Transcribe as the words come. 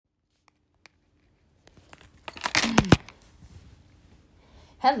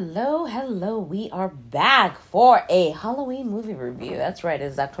Hello. We are back for a Halloween movie review. That's right, it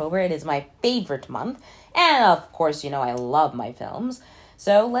is October. It is my favorite month. And of course, I love my films.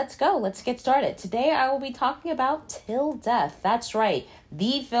 So let's go. Let's get started. Today I will be talking about Till Death. That's right,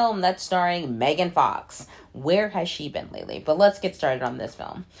 the film that's starring Megan Fox. Where has she been lately? But let's get started on this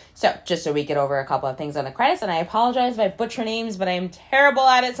film. So, just so we get over a couple of things on the credits, and I apologize if I butcher names, but I am terrible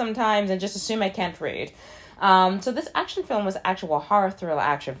at it sometimes and just assume I can't read. So this horror thriller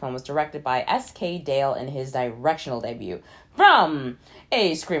action film was directed by S.K. Dale in his directional debut from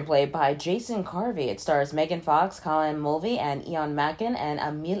a screenplay by Jason Carvey. It stars Megan Fox, Colin Mulvey, and Ian Mackin, and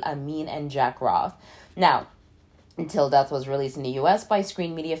Emil Amin and Jack Roth. Now, Till Death was released in the U.S. by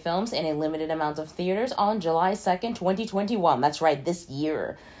Screen Media Films in a limited amount of theaters on July 2nd, 2021. That's right, this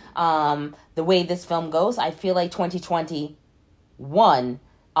year. The way this film goes, I feel like 2021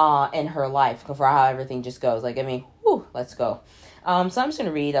 in her life for how everything just goes. Let's go. So I'm just going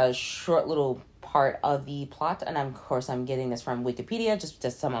to read a short little part of the plot, and of course I'm getting this from Wikipedia just to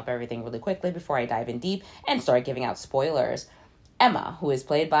sum up everything really quickly before I dive in deep and start giving out spoilers. Emma, who is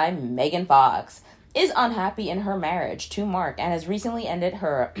played by Megan Fox, is unhappy in her marriage to Mark and has recently ended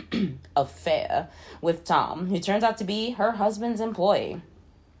her affair with Tom, who turns out to be her husband's employee.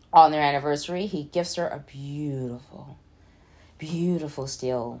 On their anniversary, he gifts her a beautiful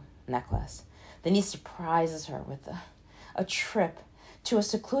steel necklace. Then he surprises her with a trip to a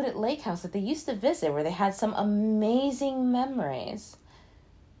secluded lake house that they used to visit where they had some amazing memories.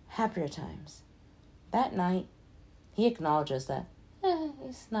 Happier times. That night, he acknowledges that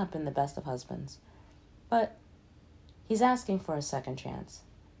he's not been the best of husbands, but he's asking for a second chance.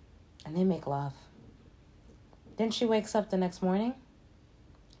 And they make love. Then she wakes up the next morning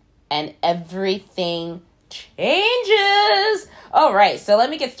and everything changes. All right, so let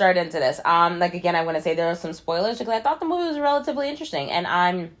me get started into this. Again, I'm going to say there are some spoilers because I thought the movie was relatively interesting, and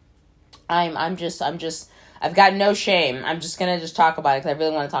I've got no shame. I'm just going to talk about it because I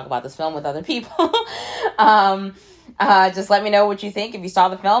really want to talk about this film with other people. Just let me know what you think. If you saw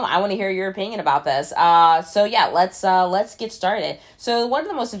the film, I want to hear your opinion about this. Let's get started. So one of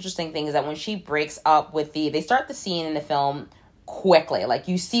the most interesting things is that when she breaks up with they start the scene in the film quickly. Like,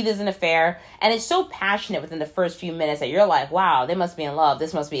 you see there's an affair, and it's so passionate within the first few minutes that you're like, wow, they must be in love.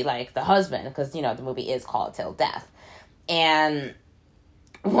 This must be like the husband, because, the movie is called Till Death. And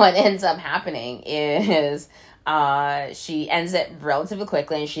what ends up happening is she ends it relatively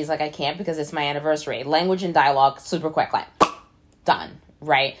quickly, and she's like, I can't because it's my anniversary. Language and dialogue, super quick, like, done,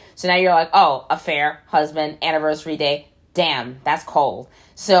 right? So now you're like, oh, affair, husband, anniversary day, damn, that's cold.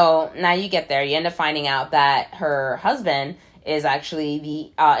 So now you get there, you end up finding out that her husband is actually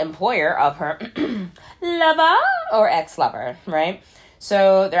the employer of her lover or ex-lover, right?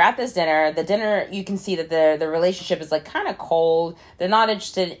 So they're at this dinner. The dinner, you can see that the relationship is like kind of cold. They're not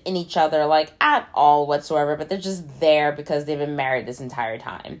interested in each other like at all whatsoever, but they're just there because they've been married this entire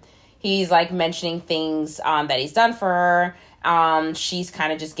time. He's like mentioning things that he's done for her. She's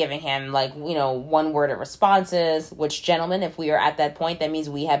kind of just giving him like, one-worded responses, which, gentlemen, if we are at that point, that means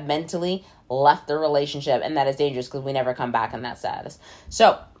we have mentally left the relationship, and that is dangerous because we never come back in that status.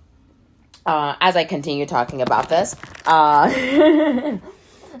 So, as I continue talking about this,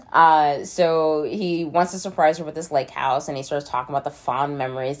 so he wants to surprise her with this lake house, and he starts talking about the fond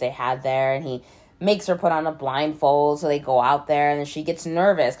memories they had there, and he makes her put on a blindfold, so they go out there, and then she gets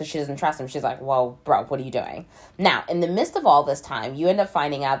nervous because she doesn't trust him. She's like, whoa, bro, what are you doing? Now, in the midst of all this time, you end up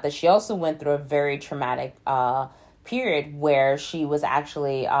finding out that she also went through a very traumatic period where she was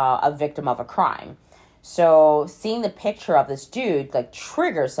actually a victim of a crime. So seeing the picture of this dude, like,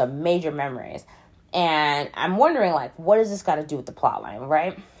 triggers some major memories. And I'm wondering, like, what does this got to do with the plot line,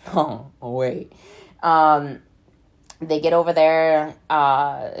 right? Oh, wait. They get over there.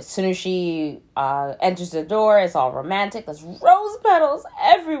 As soon as she enters the door, it's all romantic. There's rose petals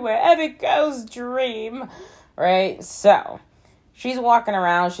everywhere. Every girl's dream, right? So she's walking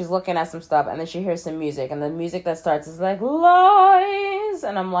around. She's looking at some stuff, and then she hears some music. And the music that starts is like, lies.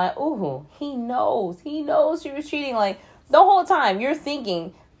 And I'm like, ooh, he knows. He knows she was cheating. Like, the whole time, you're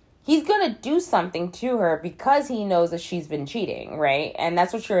thinking he's going to do something to her because he knows that she's been cheating, right? And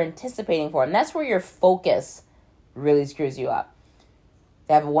that's what you're anticipating for. And that's where your focus really screws you up.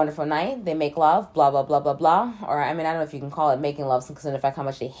 They have a wonderful night. They make love, blah, blah, blah, blah, blah. Or, I mean, I don't know if you can call it making love, considering the fact how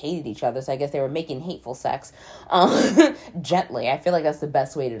much they hated each other. So I guess they were making hateful sex. Gently. I feel like that's the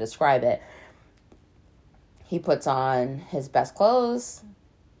best way to describe it. He puts on his best clothes,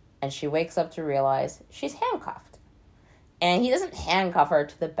 and she wakes up to realize she's handcuffed. And he doesn't handcuff her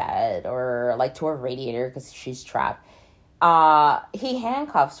to the bed or, like, to a radiator because she's trapped. He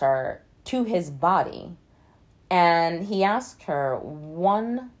handcuffs her to his body. And he asked her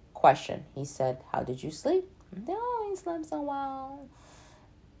one question. He said, "How did you sleep?" "Oh, I slept so well."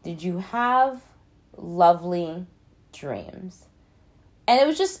 "Did you have lovely dreams?" And it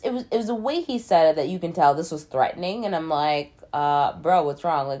was the way he said it that you can tell this was threatening. And I'm like, bro, what's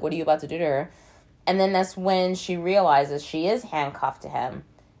wrong? Like, what are you about to do to her? And then that's when she realizes she is handcuffed to him.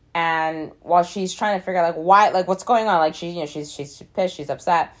 And while she's trying to figure out, like, why, like, what's going on? Like, she's pissed, she's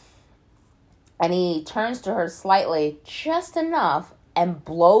upset. And he turns to her slightly, just enough, and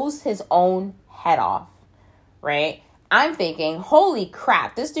blows his own head off, right? I'm thinking, holy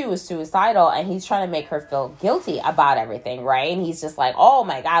crap, this dude was suicidal, and he's trying to make her feel guilty about everything, right? And he's just like, oh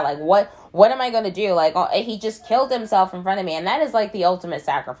my God, like, what am I going to do? Like, oh, he just killed himself in front of me, and that is like the ultimate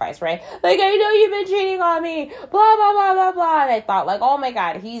sacrifice, right? Like, I know you've been cheating on me, blah, blah, blah, blah, blah. And I thought, like, oh my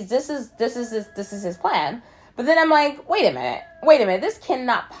God, this is his plan. But then I'm like, wait a minute, this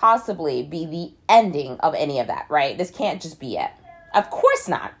cannot possibly be the ending of any of that, right? This can't just be it. Of course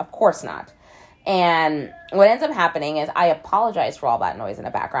not. And what ends up happening is, I apologize for all that noise in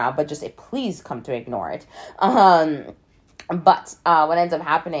the background, but just please come to ignore it. But what ends up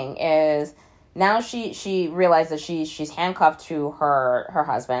happening is, now she realizes she's handcuffed to her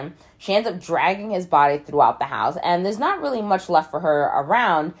husband. She ends up dragging his body throughout the house, and there's not really much left for her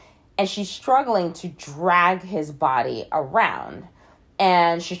around, and she's struggling to drag his body around.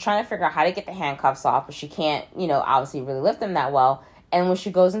 And she's trying to figure out how to get the handcuffs off, but she can't, obviously really lift them that well. And when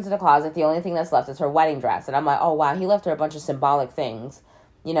she goes into the closet, the only thing that's left is her wedding dress. And I'm like, oh, wow, he left her a bunch of symbolic things,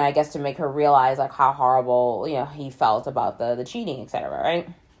 I guess to make her realize, like, how horrible, he felt about the cheating, etc., right?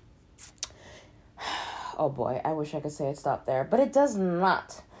 Oh, boy, I wish I could say it stopped there. But it does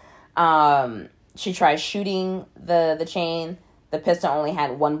not. She tries shooting the chain. The pistol only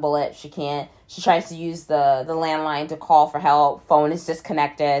had one bullet. She can't. She tries to use the landline to call for help. Phone is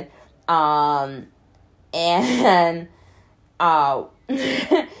disconnected.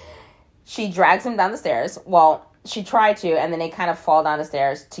 She drags him down the stairs. Well, she tried to, and then they kind of fall down the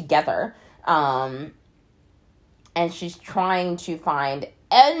stairs together. And she's trying to find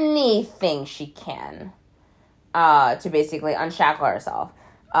anything she can to basically unshackle herself.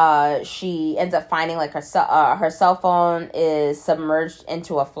 She ends up finding, like, her cell phone is submerged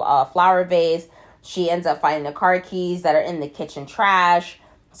into a flower vase. She ends up finding the car keys that are in the kitchen trash.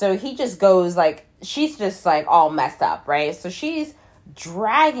 So he just goes, like, she's just, like, all messed up, right? So she's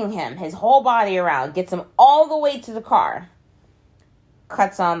dragging him, his whole body around, gets him all the way to the car,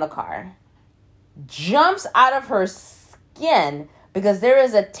 cuts on the car, jumps out of her skin because there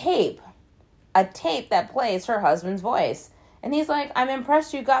is a tape that plays her husband's voice. And he's like, "I'm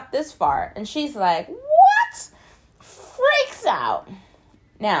impressed you got this far." And she's like, "What?" Freaks out.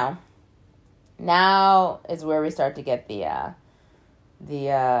 Now is where we start to get the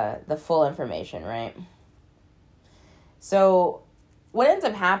full information, right? So what ends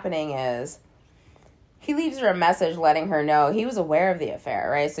up happening is, he leaves her a message letting her know he was aware of the affair,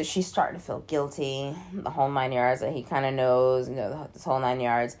 right? So she's starting to feel guilty, the whole 9 yards, that he kind of knows, this whole 9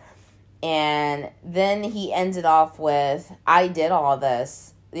 yards. And then he ends it off with, "I did all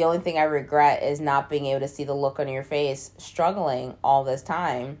this. The only thing I regret is not being able to see the look on your face, struggling all this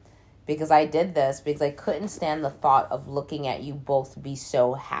time, because I did this because I couldn't stand the thought of looking at you both be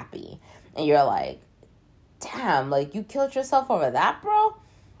so happy." And you're like, damn, like, you killed yourself over that, bro?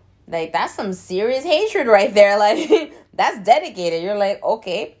 Like, that's some serious hatred right there. Like, that's dedicated. You're like,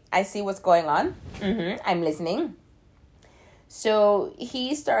 okay, I see what's going on. I'm listening. So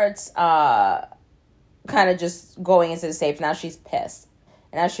he starts kind of just going into the safe. Now she's pissed.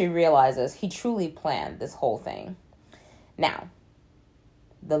 And now she realizes he truly planned this whole thing. Now,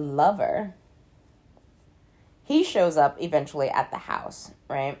 the lover, he shows up eventually at the house,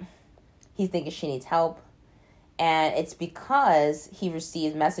 right? He's thinking she needs help. And it's because he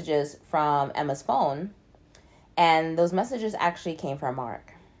received messages from Emma's phone. And those messages actually came from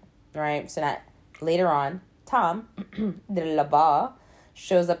Mark, right? So that later on, Tom, the Labar,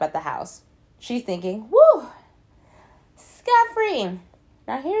 shows up at the house. She's thinking, woo, scot-free.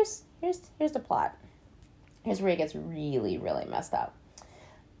 Now here's the plot. Here's where it gets really, really messed up.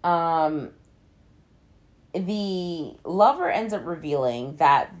 The lover ends up revealing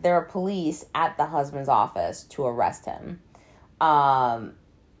that there are police at the husband's office to arrest him.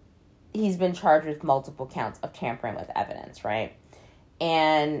 He's been charged with multiple counts of tampering with evidence, right?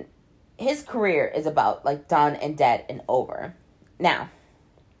 And his career is about, like, done and dead and over. Now,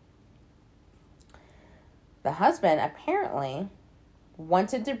 the husband apparently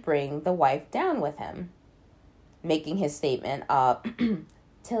wanted to bring the wife down with him, making his statement of,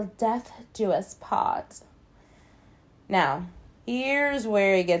 "Till death do us part." Now, here's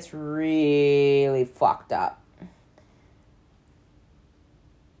where it gets really fucked up.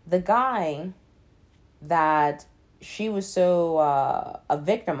 the guy that she was so a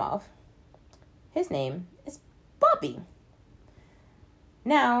victim of, his name is Bobby.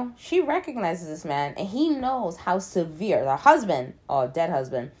 Now, she recognizes this man, and he knows how severe, the husband, dead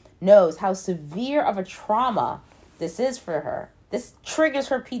husband, knows how severe of a trauma this is for her. This triggers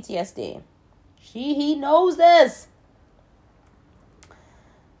her PTSD. He knows this.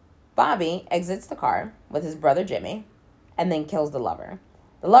 Bobby exits the car with his brother Jimmy, and then kills the lover.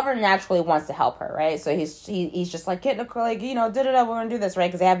 The lover naturally wants to help her, right? So he's just like, get in the car, like, we're gonna do this, right?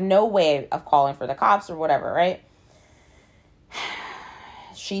 Because they have no way of calling for the cops or whatever, right?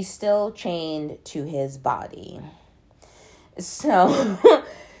 She's still chained to his body. So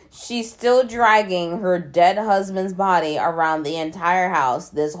she's still dragging her dead husband's body around the entire house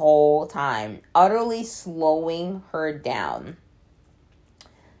this whole time, utterly slowing her down.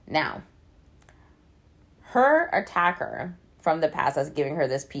 Now, her attacker from the past that's giving her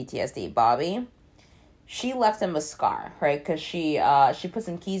this PTSD, Bobby, she left him a scar, right? Because she put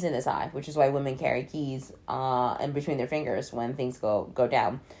some keys in his eye, which is why women carry keys in between their fingers when things go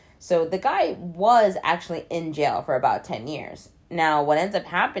down. So the guy was actually in jail for about 10 years. Now, what ends up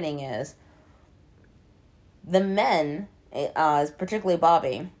happening is the men, particularly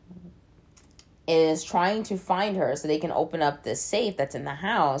Bobby, is trying to find her so they can open up this safe that's in the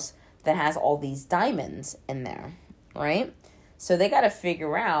house that has all these diamonds in there, right? So they got to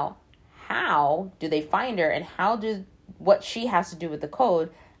figure out how do they find her, and what she has to do with the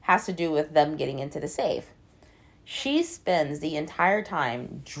code has to do with them getting into the safe. She spends the entire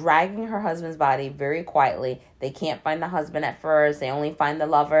time dragging her husband's body very quietly. They can't find the husband at first. They only find the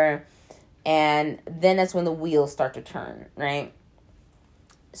lover. And then that's when the wheels start to turn, right?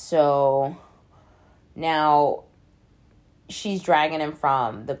 So now she's dragging him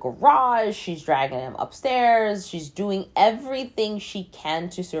from the garage. She's dragging him upstairs. She's doing everything she can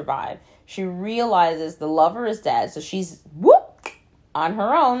to survive. She realizes the lover is dead. So she's on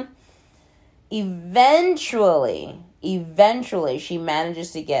her own. Eventually, she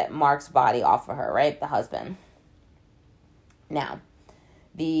manages to get Mark's body off of her, right? The husband. Now,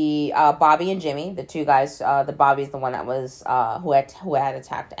 the Bobby and Jimmy, the two guys, the Bobby's the one that was who had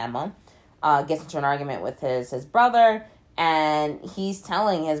attacked Emma, gets into an argument with his brother, and he's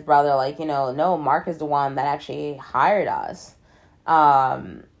telling his brother, like, no, Mark is the one that actually hired us,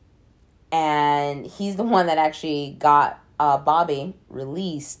 and he's the one that actually got Bobby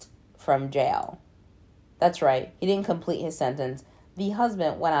released from jail. That's right, he didn't complete his sentence. The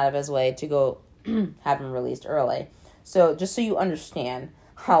husband went out of his way to go have him released early. So just so you understand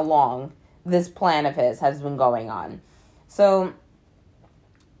how long this plan of his has been going on. So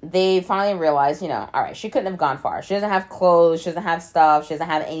they finally realized, all right, she couldn't have gone far. She doesn't have clothes. She doesn't have stuff. She doesn't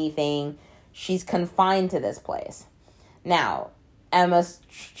have anything. She's confined to this place. Now, Emma's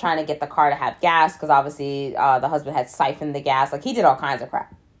trying to get the car to have gas because obviously the husband had siphoned the gas. Like, he did all kinds of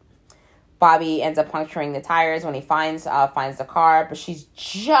crap. Bobby ends up puncturing the tires when he finds the car, but she's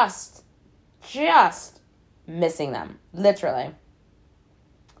just missing them, literally.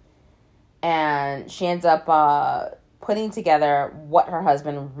 And she ends up putting together what her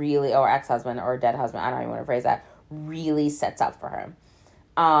husband really, or ex-husband, or dead husband, I don't even want to phrase that, really sets up for her.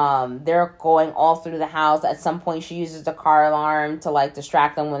 They're going all through the house. At some point, she uses the car alarm to, like,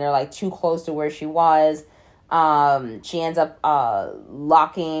 distract them when they're, like, too close to where she was. She ends up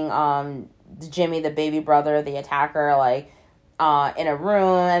locking Jimmy, the baby brother, the attacker, like, in a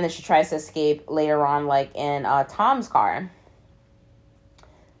room, and then she tries to escape later on, like, in Tom's car.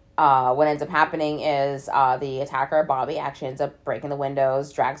 What ends up happening is the attacker, Bobby, actually ends up breaking the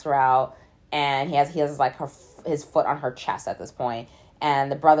windows, drags her out, and he has like his foot on her chest at this point,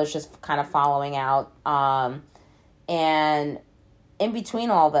 and the brother's just kind of following out. And in between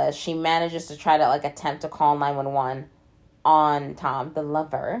all this, she manages to try to, like, attempt to call 911 on Tom, the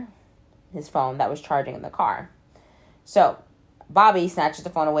lover, his phone that was charging in the car. So Bobby snatches the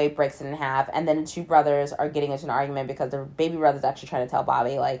phone away, breaks it in half, and then the two brothers are getting into an argument because the baby brother's actually trying to tell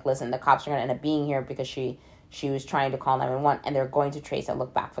Bobby, like, listen, the cops are going to end up being here because she was trying to call 911, and they're going to trace and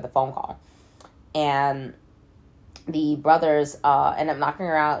look back for the phone call. And the brothers end up knocking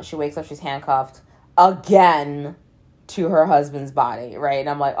her out. She wakes up, she's handcuffed again to her husband's body, right? And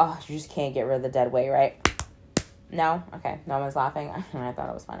I'm like, oh, you just can't get rid of the dead weight, right? No? Okay, no one's laughing. I thought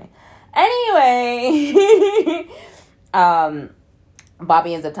it was funny. Anyway,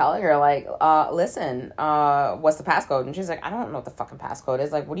 Bobby ends up telling her, like, listen, what's the passcode? And she's like, I don't know what the fucking passcode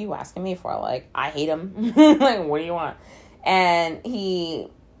is. Like, what are you asking me for? Like, I hate him. Like, what do you want? And he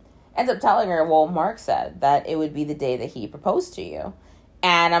ends up telling her, well, Mark said that it would be the day that he proposed to you.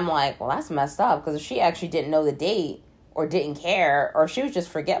 And I'm like, well, that's messed up, because if she actually didn't know the date, or didn't care, or she was just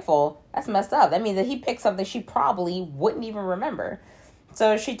forgetful, that's messed up. That means that he picked something she probably wouldn't even remember.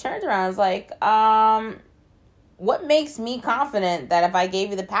 So she turns around and is like, what makes me confident that if I gave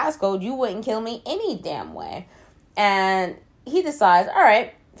you the passcode, you wouldn't kill me any damn way? And he decides, all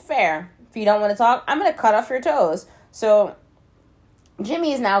right, fair. If you don't want to talk, I'm going to cut off your toes. So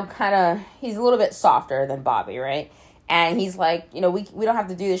Jimmy is now he's a little bit softer than Bobby, right? And he's like, we don't have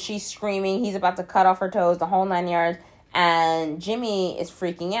to do this. She's screaming. He's about to cut off her toes, the whole 9 yards. And Jimmy is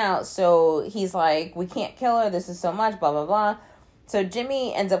freaking out. So he's like, we can't kill her. This is so much, blah, blah, blah. So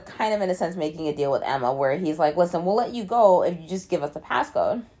Jimmy ends up kind of, in a sense, making a deal with Emma where he's like, listen, we'll let you go if you just give us the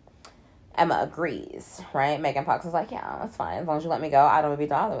passcode. Emma agrees, right? Megan Fox is like, yeah, that's fine. As long as you let me go, I don't want to be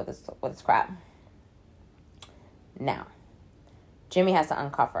bothered with this crap. Now, Jimmy has to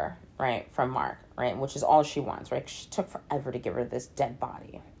uncuff her, right, from Mark, right, which is all she wants, right? She took forever to get rid of this dead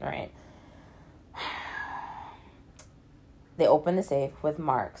body, right? They open the safe with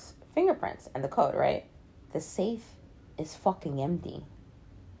Mark's fingerprints and the code, right? The safe is fucking empty.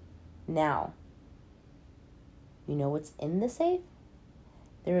 Now, you know what's in the safe?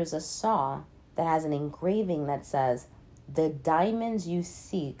 There is a saw that has an engraving that says, "The diamonds you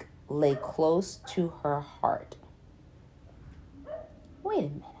seek lay close to her heart." Wait a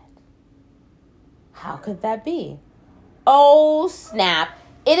minute. How could that be? Oh, snap.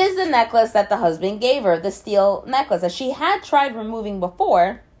 It is the necklace that the husband gave her, the steel necklace that she had tried removing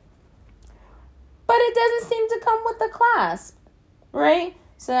before, but it doesn't seem to come with the clasp, right?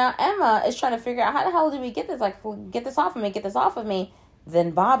 So now Emma is trying to figure out, how the hell do we get this? Like, get this off of me.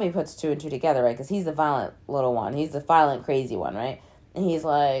 Then Bobby puts two and two together, right? Because he's the violent little one. He's the violent, crazy one, right? And he's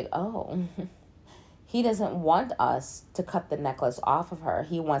like, oh, he doesn't want us to cut the necklace off of her.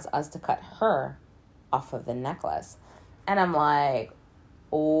 He wants us to cut her off of the necklace. And I'm like,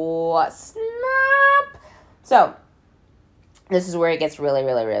 oh, snap. So this is where it gets really,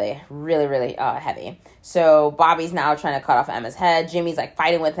 really, really, really, really heavy. So Bobby's now trying to cut off Emma's head. Jimmy's like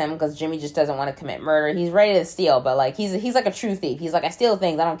fighting with him because Jimmy just doesn't want to commit murder. He's ready to steal, but like he's like a true thief. He's like, I steal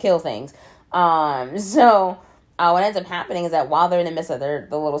things, I don't kill things. So what ends up happening is that while they're in the midst of the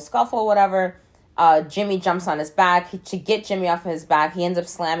little scuffle or whatever, Jimmy jumps on his back. To get Jimmy off of his back, he ends up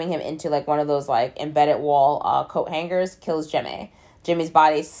slamming him into like one of those like embedded wall coat hangers, kills Jimmy. Jimmy's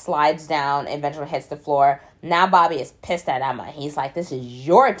body slides down, eventually hits the floor. Now Bobby is pissed at Emma. He's like, this is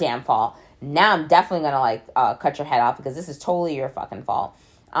your damn fault. Now I'm definitely going to like cut your head off because this is totally your fucking fault.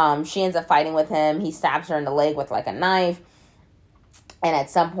 She ends up fighting with him. He stabs her in the leg with like a knife. And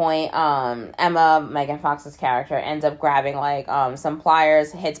at some point, Emma, Megan Fox's character, ends up grabbing like some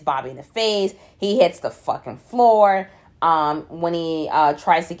pliers, hits Bobby in the face. He hits the fucking floor. When he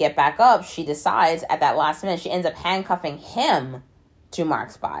tries to get back up, she decides at that last minute, she ends up handcuffing him to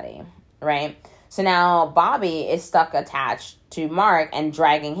Mark's body, right? So now Bobby is stuck attached to Mark and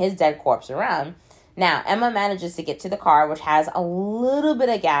dragging his dead corpse around. Now, Emma manages to get to the car, which has a little bit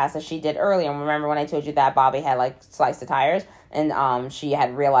of gas as she did earlier. And remember when I told you that Bobby had like sliced the tires and she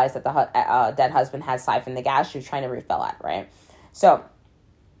had realized that the dead husband had siphoned the gas. She was trying to refill it, right? So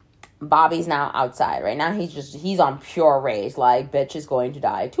Bobby's now outside, right? Now he's on pure rage, like, bitch is going to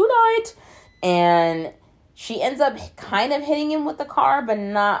die tonight. And she ends up kind of hitting him with the car, but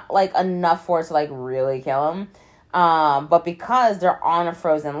not like enough for it to like really kill him. But because they're on a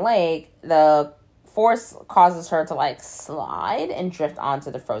frozen lake, the force causes her to like slide and drift onto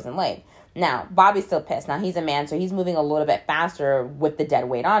the frozen lake. Now, Bobby's still pissed. Now, he's a man, so he's moving a little bit faster with the dead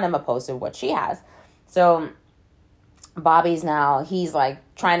weight on him opposed to what she has. So Bobby's now, he's like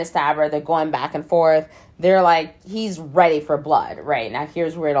trying to stab her. They're going back and forth. They're like, he's ready for blood, right? Now,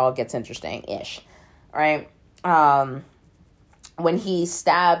 here's where it all gets interesting-ish, right? When he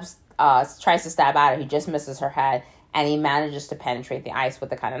tries to stab at her, he just misses her head. And he manages to penetrate the ice with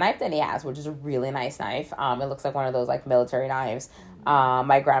the kind of knife that he has, which is a really nice knife. It looks like one of those like military knives.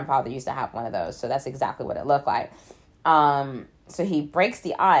 My grandfather used to have one of those, so that's exactly what it looked like. So he breaks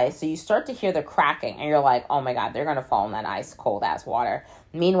the ice, so you start to hear the cracking, and you're like, oh my God, they're going to fall in that ice cold ass water.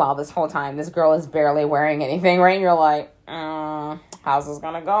 Meanwhile, this whole time, this girl is barely wearing anything, right? And you're like, how's this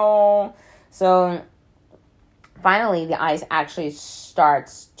going to go? So finally, the ice actually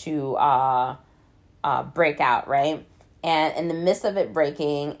starts to break out, right? And in the midst of it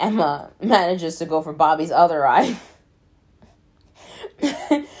breaking, Emma manages to go for Bobby's other eye.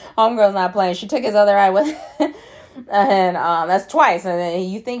 Homegirl's not playing. She took his other eye with and that's twice. And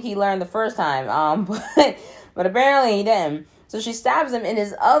you think he learned the first time, but apparently he didn't. So she stabs him in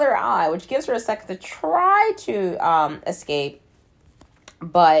his other eye, which gives her a second to try to escape.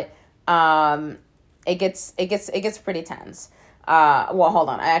 But it gets pretty tense. Well, hold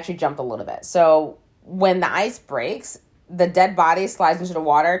on. I actually jumped a little bit. So when the ice breaks, the dead body slides into the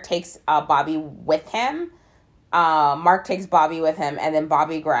water, takes Bobby with him. Mark takes Bobby with him, and then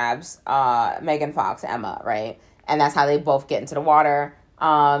Bobby grabs Megan Fox, Emma, right? And that's how they both get into the water.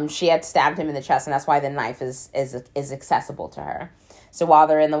 She had stabbed him in the chest, and that's why the knife is accessible to her. So while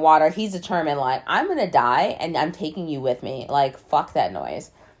they're in the water, he's determined, like, I'm going to die, and I'm taking you with me. Like, fuck that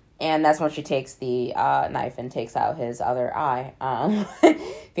noise. And that's when she takes the knife and takes out his other eye.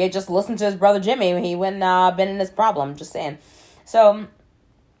 If he had just listened to his brother Jimmy, he wouldn't been in this problem. Just saying. So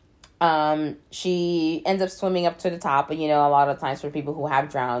she ends up swimming up to the top. And, you know, a lot of times for people who have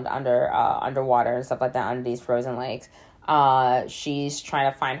drowned underwater and stuff like that under these frozen lakes, she's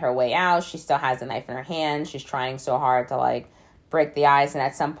trying to find her way out. She still has a knife in her hand. She's trying so hard to, like, break the ice. And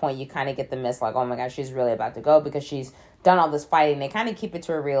at some point, you kind of get the miss, like, oh my gosh, she's really about to go, because she's done all this fighting. They kind of keep it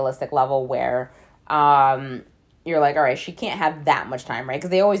to a realistic level where you're like, all right, she can't have that much time, right? Because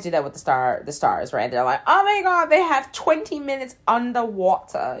they always do that with the stars, right? They're like, oh my god, they have 20 minutes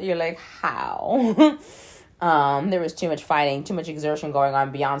underwater. You're like, how? There was too much fighting, too much exertion going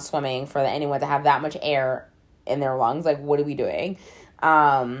on beyond swimming for anyone to have that much air in their lungs. Like, what are we doing?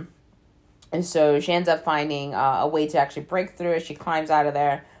 And so she ends up finding a way to actually break through it. She climbs out of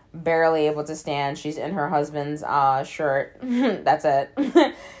there, barely able to stand. She's in her husband's shirt. That's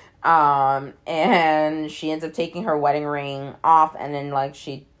it. And she ends up taking her wedding ring off, and then, like,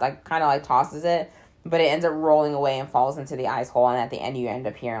 she, like, kind of, like, tosses it, but it ends up rolling away and falls into the ice hole, and at the end you end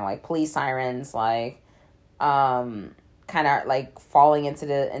up hearing, like, police sirens, like, kind of, like, falling into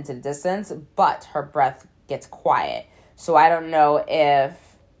the distance, but her breath gets quiet. So I don't know if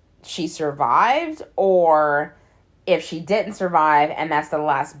she survived or if she didn't survive, and that's the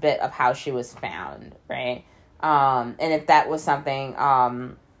last bit of how she was found, right? And if that was something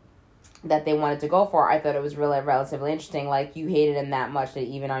that they wanted to go for, I thought it was really relatively interesting. Like, you hated him that much that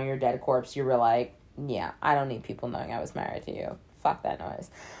even on your dead corpse, you were like, yeah, I don't need people knowing I was married to you. Fuck that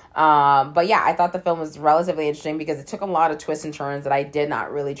noise. But yeah, I thought the film was relatively interesting because it took a lot of twists and turns that I did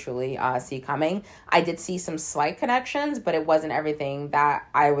not really truly see coming. I did see some slight connections, but it wasn't everything that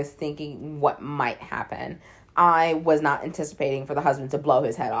I was thinking what might happen. I was not anticipating for the husband to blow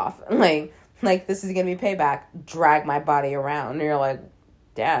his head off. Like this is gonna be payback. Drag my body around. And you're like,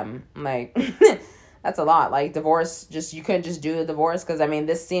 damn, like, that's a lot. Like, divorce, you couldn't just do a divorce, because, I mean,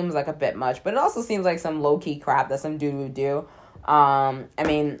 this seems like a bit much, but it also seems like some low-key crap that some dude would do. I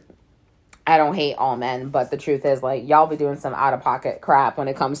mean, I don't hate all men, but the truth is, like, y'all be doing some out-of-pocket crap when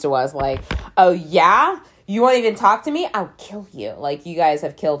it comes to us. Like, oh, yeah? You won't even talk to me? I'll kill you. Like, you guys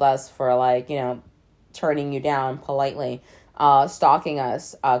have killed us for, like, you know, turning you down politely. Stalking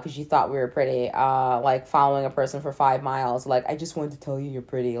us because you thought we were pretty, like following a person for 5 miles, like, I just wanted to tell you you're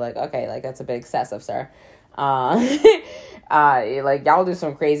pretty. Like, okay, like, that's a bit excessive, sir. Like, y'all do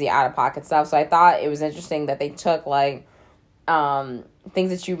some crazy out-of-pocket stuff, so I thought it was interesting that they took, like, things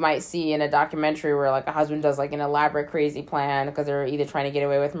that you might see in a documentary where, like, a husband does, like, an elaborate crazy plan because they're either trying to get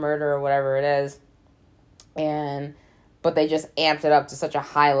away with murder or whatever it is, but they just amped it up to such a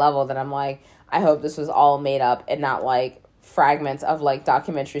high level that I'm like, I hope this was all made up and not, like, fragments of, like,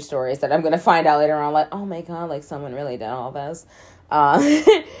 documentary stories that I'm going to find out later on, like, oh my god, like, someone really did all this.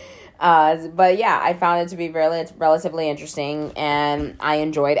 But yeah, I found it to be relatively interesting, and I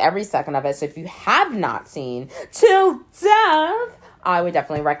enjoyed every second of it. So if you have not seen Till Death, I would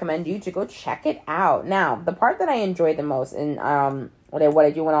definitely recommend you to go check it out. Now, the part that I enjoyed the most, and what I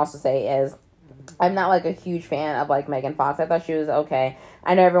do want to also say is, I'm not, like, a huge fan of, like, Megan Fox. I thought she was okay.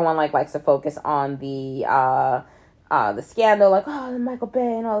 I know everyone, like, likes to focus on the scandal, like, oh, Michael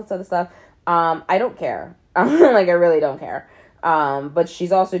Bay and all this other stuff. I don't care. Like, I really don't care. But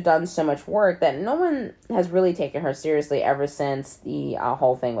she's also done so much work that no one has really taken her seriously ever since the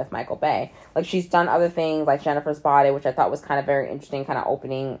whole thing with Michael Bay. Like, she's done other things, like Jennifer's Body, which I thought was kind of very interesting, kind of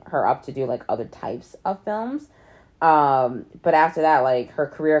opening her up to do, like, other types of films. But after that, like, her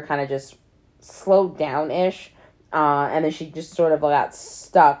career kind of just slowed down-ish. And then she just sort of got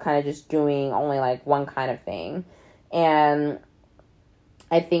stuck kind of just doing only, like, one kind of thing. And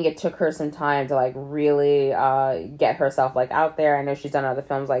I think it took her some time to, like, really get herself, like, out there. I know she's done other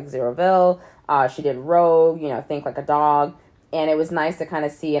films like Zeroville. She did Rogue, you know, Think Like a Dog. And it was nice to kind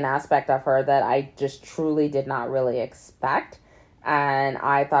of see an aspect of her that I just truly did not really expect. And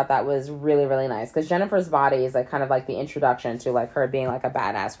I thought that was really, really nice. Because Jennifer's Body is, like, kind of like the introduction to, like, her being, like, a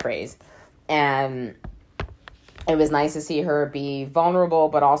badass phrase. And it was nice to see her be vulnerable,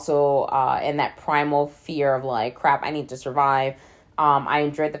 but also in that primal fear of, like, crap, I need to survive. I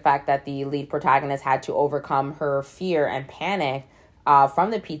enjoyed the fact that the lead protagonist had to overcome her fear and panic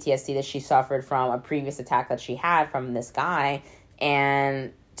from the PTSD that she suffered from a previous attack that she had from this guy,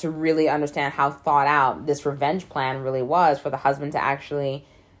 and to really understand how thought out this revenge plan really was for the husband to actually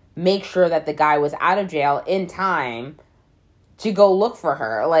make sure that the guy was out of jail in time to go look for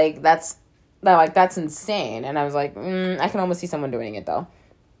her. Like, that's insane. And I was like, I can almost see someone doing it, though.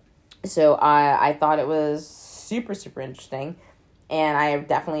 So I thought it was super, super interesting, and I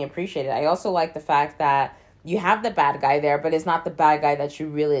definitely appreciate it. I also like the fact that you have the bad guy there, but it's not the bad guy that you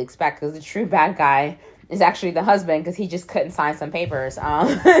really expect, because the true bad guy is actually the husband, because he just couldn't sign some papers.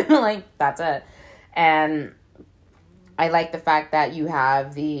 Like, that's it. And I like the fact that you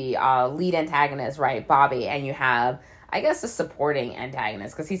have the lead antagonist, right, Bobby, and you have, I guess, the supporting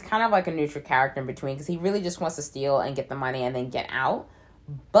antagonist, because he's kind of like a neutral character in between, because he really just wants to steal and get the money and then get out.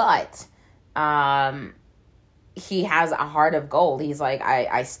 But he has a heart of gold. He's like,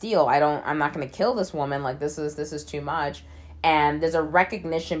 I steal. I'm not going to kill this woman. Like, this is too much. And there's a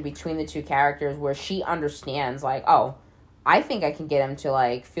recognition between the two characters where she understands, like, oh, I think I can get him to,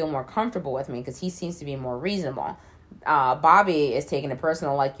 like, feel more comfortable with me, because he seems to be more reasonable. Bobby is taking it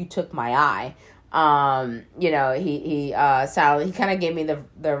personal, like, you took my eye. Sally, he kind of gave me the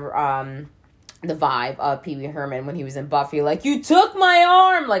vibe of Pee Wee Herman when he was in Buffy, like, you took my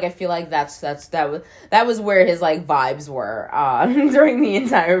arm. Like, I feel like that was where his, like, vibes were during the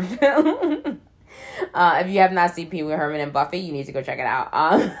entire film. If you have not seen Pee Wee Herman and Buffy, you need to go check it out.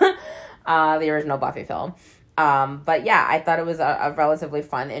 The original Buffy film. But yeah, I thought it was a relatively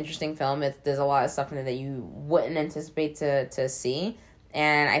fun, interesting film. There's a lot of stuff in it that you wouldn't anticipate to see.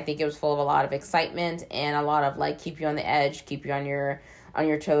 And I think it was full of a lot of excitement and a lot of, like, keep you on the edge, keep you on your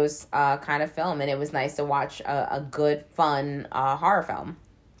toes kind of film. And it was nice to watch a good, fun horror film.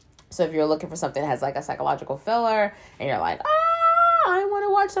 So if you're looking for something that has, like, a psychological filler and you're like, I want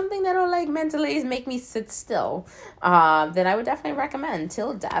to watch something that'll, like, mentally make me sit still, then I would definitely recommend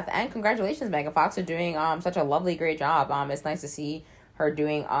Till Death. And congratulations, Megan Fox, for doing such a lovely, great job. It's nice to see her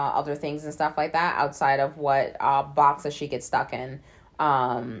doing other things and stuff like that outside of what boxes she gets stuck in.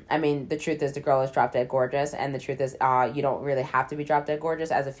 I mean, the truth is the girl is drop dead gorgeous, and the truth is you don't really have to be drop dead gorgeous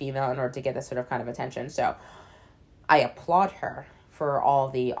as a female in order to get this sort of kind of attention. So I applaud her for all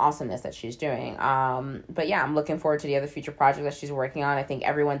the awesomeness that she's doing. But yeah, I'm looking forward to the other future projects that she's working on. I think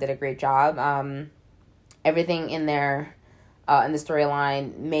everyone did a great job. Everything in there, in the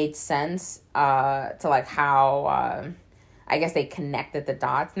storyline made sense, to, like, how, I guess they connected the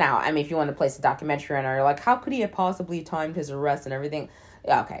dots. Now, I mean, if you want to place a documentary on her, you're like, how could he have possibly timed his arrest and everything?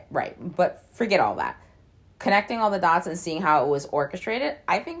 Yeah, okay, right. But forget all that. Connecting all the dots and seeing how it was orchestrated,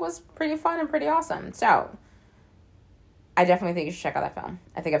 I think was pretty fun and pretty awesome. So I definitely think you should check out that film.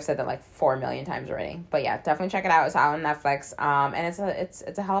 I think I've said that like 4 million times already. But yeah, definitely check it out. It's out on Netflix. And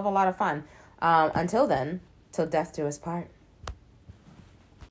it's a hell of a lot of fun. Until then, till death do us part.